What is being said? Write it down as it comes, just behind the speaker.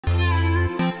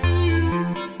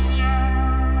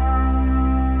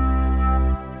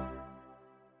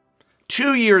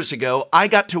2 years ago, I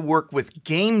got to work with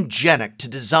Gamegenic to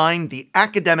design the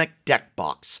Academic Deck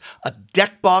Box, a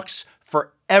deck box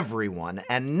for everyone.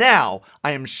 And now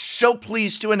I am so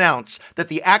pleased to announce that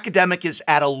the Academic is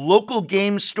at a local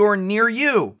game store near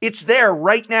you. It's there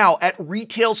right now at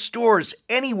retail stores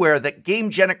anywhere that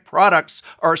Gamegenic products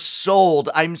are sold.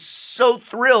 I'm so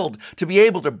thrilled to be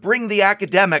able to bring the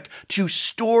Academic to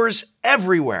stores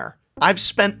everywhere. I've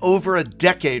spent over a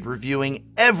decade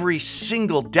reviewing every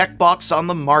single deck box on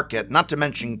the market, not to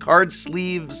mention card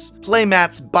sleeves,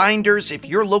 playmats, binders. If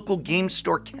your local game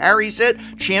store carries it,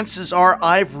 chances are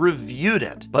I've reviewed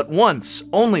it. But once,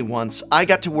 only once, I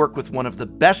got to work with one of the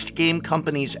best game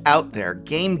companies out there,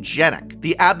 Gamegenic,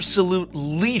 the absolute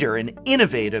leader in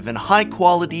innovative and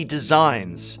high-quality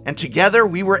designs. And together,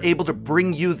 we were able to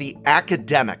bring you the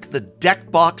Academic, the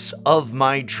deck box of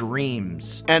my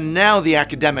dreams. And now the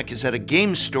Academic is at a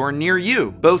game store near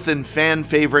you, both in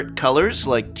fan-favorite colors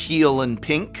like teal and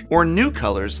pink, or new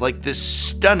colors like this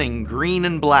stunning green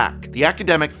and black. The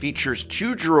Academic features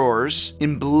 2 drawers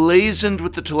emblazoned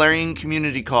with the Tolarian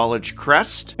Community College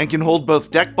crest, and can hold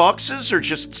both deck boxes or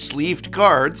just sleeved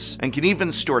cards, and can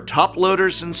even store top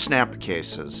loaders and snap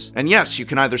cases. And yes, you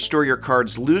can either store your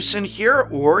cards loose in here,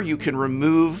 or you can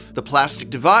remove the plastic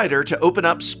divider to open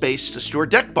up space to store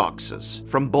deck boxes.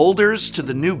 From boulders to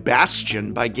the new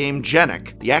Bastion by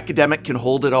Gamegenic, the Academic can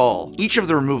hold it all. Each of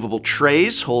the removable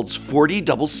trays holds 40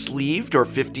 double-sleeved or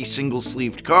 50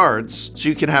 single-sleeved cards, so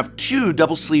you can have 2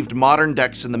 double-sleeved modern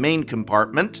decks in the main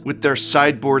compartment with their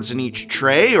sideboards in each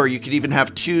tray, or you could even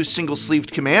have 2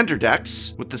 single-sleeved commander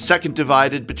decks with the second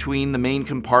divided between the main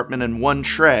compartment and 1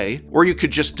 tray, or you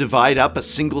could just divide up a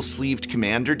single-sleeved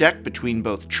commander deck between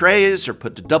both trays, or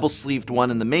put a double-sleeved one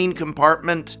in the main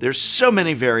compartment. There's so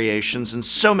many variations and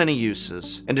so many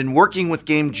uses. And in working with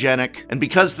Gamegenic, and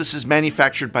because this is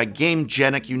manufactured by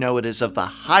Gamegenic, you know it is of the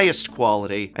highest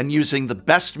quality and using the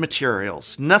best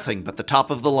materials, nothing but the top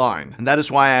of the line. And that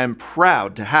is why I am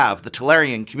proud to have the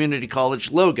Tolarian Community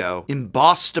College logo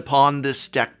embossed upon this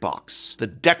deck box, the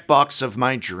deck box of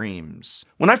my dreams.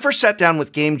 When I first sat down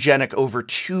with Gamegenic over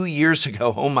 2 years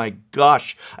ago, oh my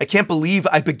gosh, I can't believe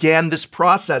I began this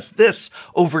process,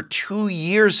 over 2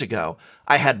 years ago.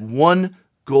 I had one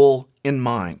goal in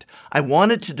mind. I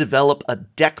wanted to develop a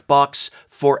deck box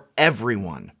for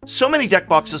everyone. So many deck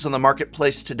boxes on the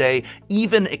marketplace today,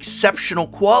 even exceptional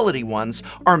quality ones,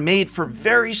 are made for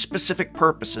very specific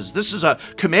purposes. This is a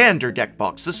commander deck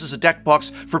box. This is a deck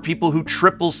box for people who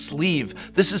triple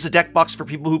sleeve. This is a deck box for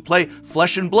people who play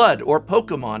Flesh and Blood or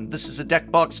Pokemon. This is a deck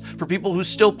box for people who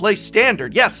still play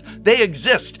Standard. Yes, they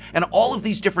exist, and all of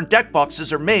these different deck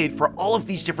boxes are made for all of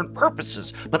these different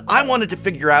purposes. But I wanted to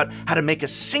figure out how to make a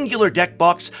singular deck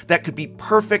box that could be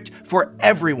perfect for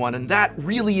everyone, and that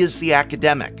really is the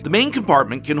Academic. The main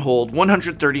compartment can hold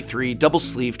 133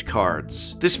 double-sleeved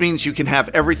cards. This means you can have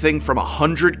everything from a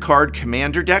 100-card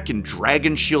commander deck in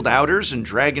Dragon Shield outers and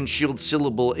Dragon Shield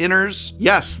sealable inners.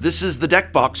 Yes, this is the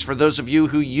deck box for those of you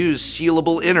who use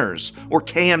sealable inners or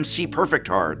KMC perfect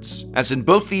cards. As in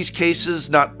both these cases,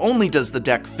 not only does the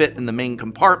deck fit in the main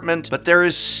compartment, but there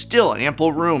is still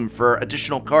ample room for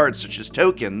additional cards such as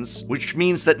tokens, which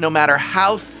means that no matter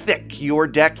how thick your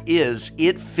deck is,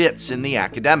 it fits in the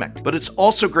Academic. But it's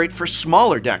also great for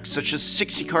smaller decks such as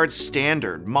 60-card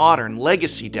Standard, Modern,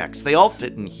 Legacy decks. They all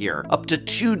fit in here. Up to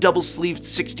 2 double-sleeved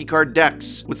 60-card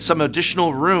decks with some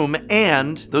additional room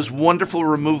and those wonderful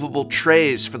removable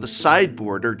trays for the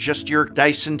sideboard or just your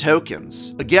dice and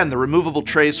tokens. Again, the removable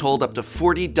trays hold up to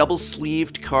 40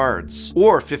 double-sleeved cards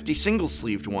or 50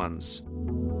 single-sleeved ones.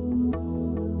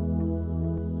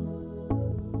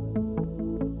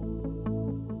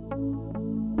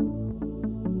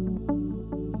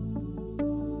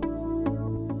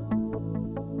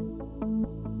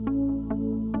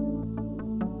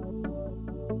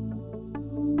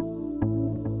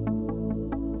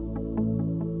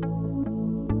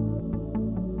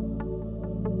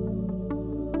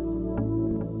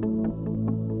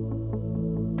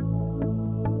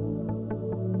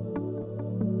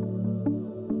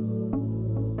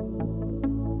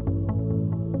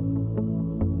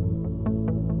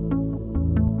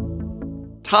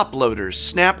 Top loaders,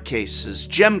 snap cases,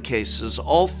 gem cases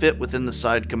all fit within the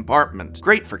side compartment.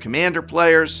 Great for commander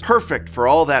players, perfect for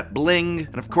all that bling,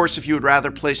 and of course if you would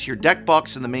rather place your deck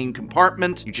box in the main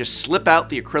compartment, you just slip out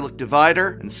the acrylic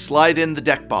divider and slide in the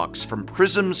deck box, from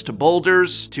prisms to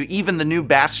boulders to even the new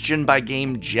Bastion by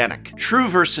Gamegenic. True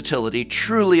versatility,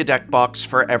 truly a deck box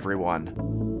for everyone.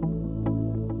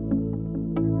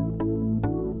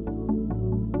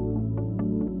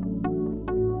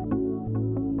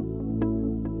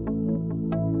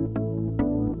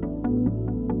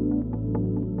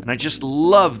 and I just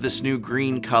love this new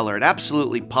green color. It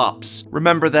absolutely pops.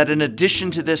 Remember that in addition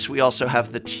to this, we also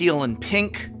have the teal and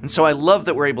pink, and so I love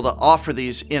that we're able to offer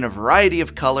these in a variety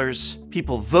of colors.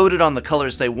 People voted on the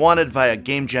colors they wanted via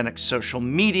Gamegenic's social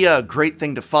media, a great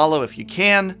thing to follow if you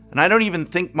can. And I don't even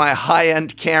think my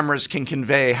high-end cameras can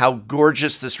convey how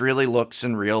gorgeous this really looks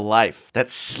in real life. That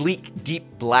sleek, deep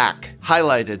black,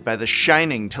 highlighted by the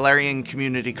shining Tolarian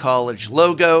Community College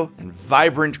logo and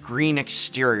vibrant green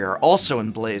exterior, also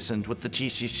emblazoned with the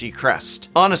TCC crest.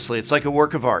 Honestly, it's like a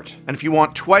work of art. And if you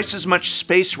want twice as much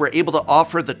space, we're able to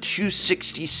offer the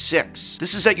 266.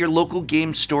 This is at your local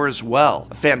game store as well.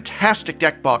 A fantastic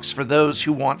deck box for those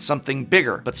who want something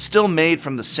bigger, but still made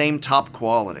from the same top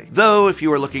quality. Though, if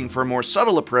you are looking for a more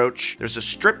subtle approach, there's a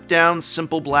stripped-down,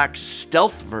 simple black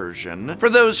stealth version for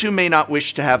those who may not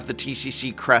wish to have the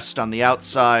TCC crest on the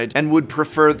outside and would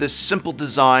prefer this simple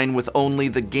design with only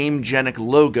the Gamegenic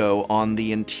logo on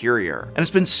the interior. And it's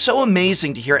been so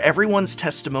amazing to hear everyone's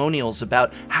testimonials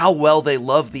about how well they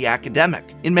love the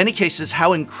Academic. In many cases,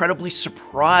 how incredibly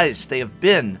surprised they have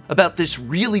been about this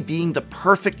really being the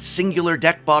perfect singular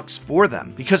deck box for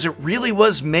them, because it really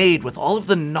was made with all of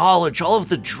the knowledge, all of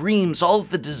the dreams, all of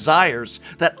the desires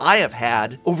that I have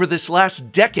had over this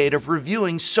last decade of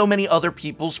reviewing so many other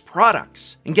people's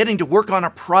products. And getting to work on a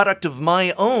product of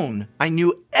my own, I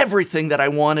knew everything that I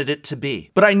wanted it to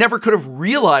be. But I never could have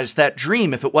realized that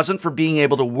dream if it wasn't for being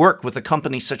able to work with a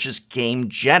company such as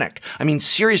Gamegenic. I mean,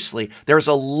 seriously, there's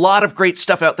a lot of great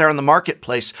stuff out there on the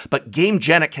marketplace, but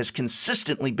Gamegenic has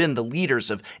consistently been the leaders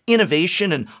of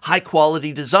innovation and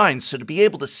high-quality design. So to be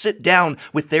able to sit down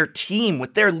with their team,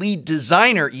 with their lead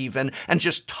designer even, and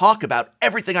just talk about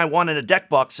everything I want in a deck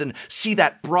box and see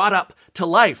that brought up to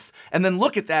life, and then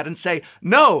look at that and say,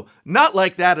 no, not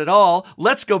like that at all.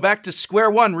 Let's go back to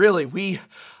square one, really.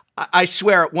 I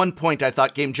swear at one point I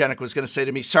thought Gamegenic was going to say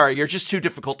to me, sorry, you're just too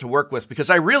difficult to work with, because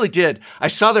I really did. I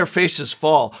saw their faces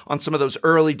fall on some of those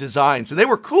early designs, and they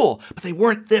were cool, but they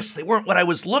weren't this. They weren't what I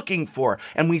was looking for.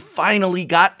 And we finally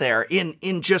got there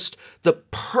in just the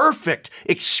perfect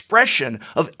expression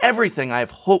of everything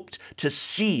I've hoped to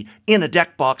see in a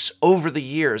deck box over the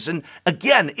years. And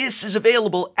again, this is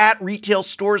available at retail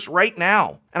stores right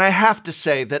now. And I have to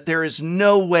say that there is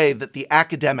no way that the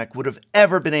Academic would have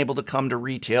ever been able to come to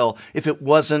retail if it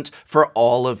wasn't for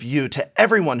all of you, to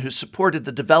everyone who supported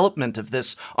the development of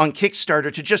this on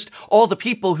Kickstarter, to just all the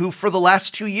people who for the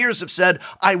last 2 years have said,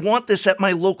 I want this at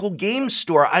my local game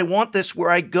store. I want this where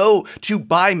I go to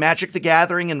buy Magic the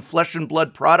Gathering and Flesh and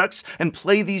Blood products and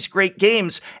play these great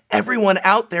games. Everyone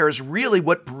out there is really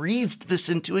what breathed this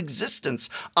into existence.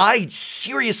 I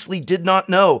seriously did not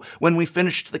know when we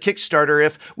finished the Kickstarter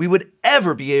if we would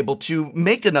ever be able to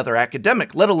make another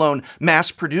Academic, let alone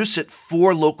mass produce it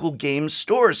for local game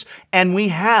stores. And we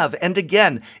have, and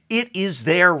again, it is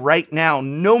there right now.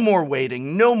 No more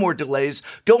waiting, no more delays.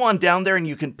 Go on down there and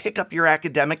you can pick up your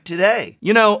Academic today.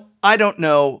 You know, I don't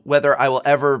know whether I will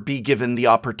ever be given the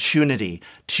opportunity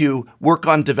to work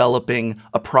on developing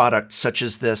a product such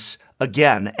as this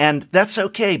again. And that's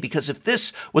okay, because if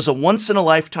this was a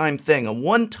once-in-a-lifetime thing, a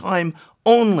one-time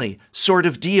only sort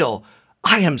of deal,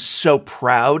 I am so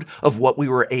proud of what we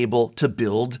were able to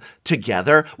build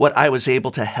together, what I was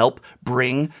able to help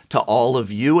bring to all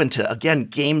of you and to, again,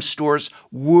 game stores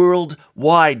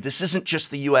worldwide. This isn't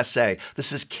just the USA.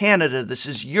 This is Canada. This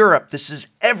is Europe. This is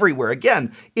everywhere.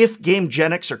 Again, if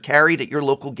Gamegenics are carried at your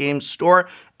local game store,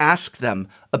 ask them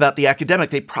about the Academic.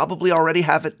 They probably already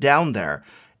have it down there.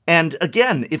 And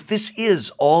again, if this is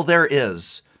all there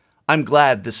is, I'm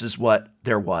glad this is what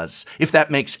there was, if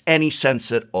that makes any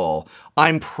sense at all.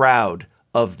 I'm proud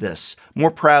of this,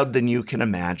 more proud than you can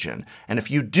imagine. And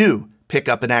if you do pick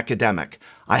up an Academic,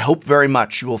 I hope very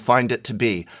much you will find it to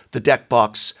be the deck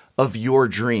box of your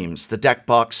dreams, the deck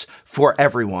box for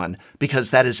everyone, because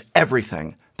that is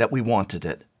everything that we wanted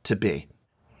it to be.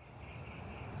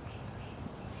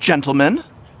 Gentlemen,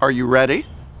 are you ready?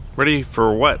 Ready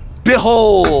for what?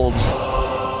 Behold!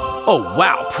 Oh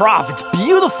wow, Prof, it's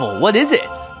beautiful. What is it?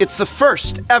 It's the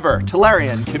first ever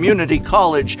Tolarian Community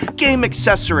College game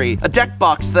accessory, a deck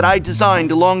box that I designed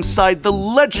alongside the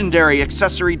legendary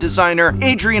accessory designer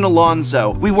Adrian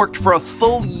Alonso. We worked for a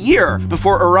full year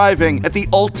before arriving at the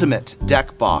ultimate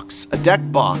deck box, a deck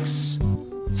box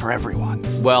for everyone.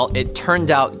 Well, it turned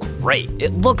out great.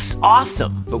 It looks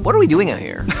awesome. But what are we doing out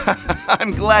here?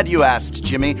 I'm glad you asked,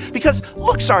 Jimmy, because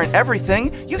looks aren't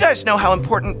everything. You guys know how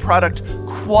important product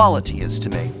quality is to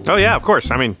me. Oh yeah, of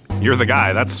course. I mean, you're the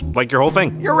guy. That's like your whole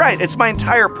thing. You're right. It's my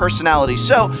entire personality.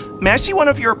 So, may I see one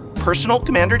of your personal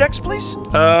commander decks, please?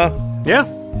 Yeah.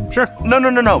 Sure.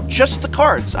 No. Just the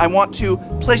cards. I want to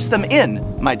place them in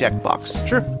my deck box.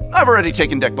 Sure. I've already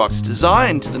taken deck box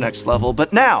design to the next level,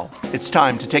 but now it's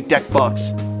time to take deck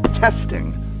box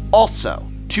testing also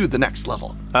to the next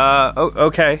level.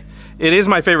 Okay. It is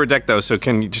my favorite deck, though, so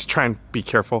can you just try and be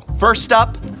careful? First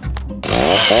up,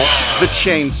 the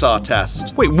chainsaw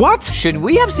test. Wait, what? Should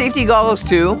we have safety goggles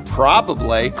too?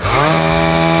 Probably.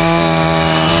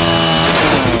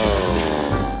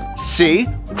 See?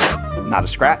 Not a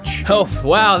scratch. Oh,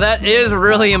 wow, that is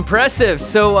really impressive.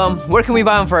 So, where can we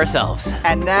buy them for ourselves?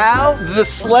 And now, the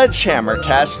sledgehammer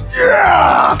test.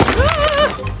 Yeah!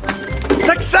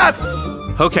 Success!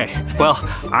 Okay, well,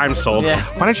 I'm sold. Yeah.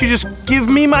 Why don't you just give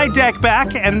me my deck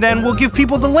back, and then we'll give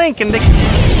people the link, and they...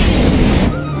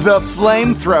 The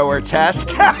flamethrower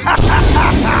test.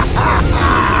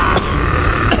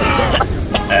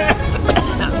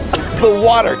 The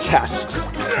water test.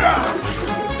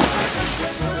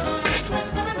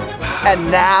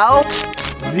 And now,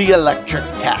 the electric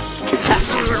test.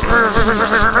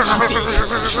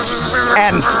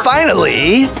 And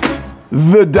finally,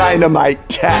 the dynamite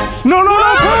test. No, put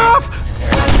off!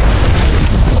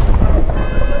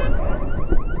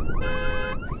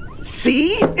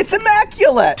 See? It's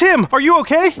immaculate. Tim, are you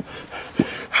okay?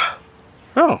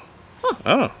 Oh,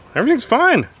 everything's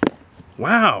fine.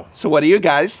 Wow. So what do you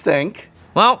guys think?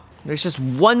 Well, there's just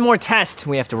one more test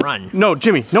we have to run. No,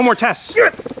 Jimmy, no more tests.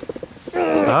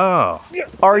 Oh.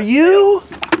 Are you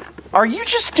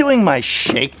just doing my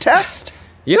shake test?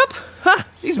 Yep.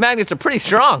 These magnets are pretty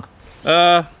strong.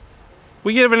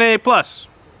 We give it an A+,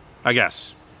 I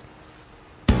guess.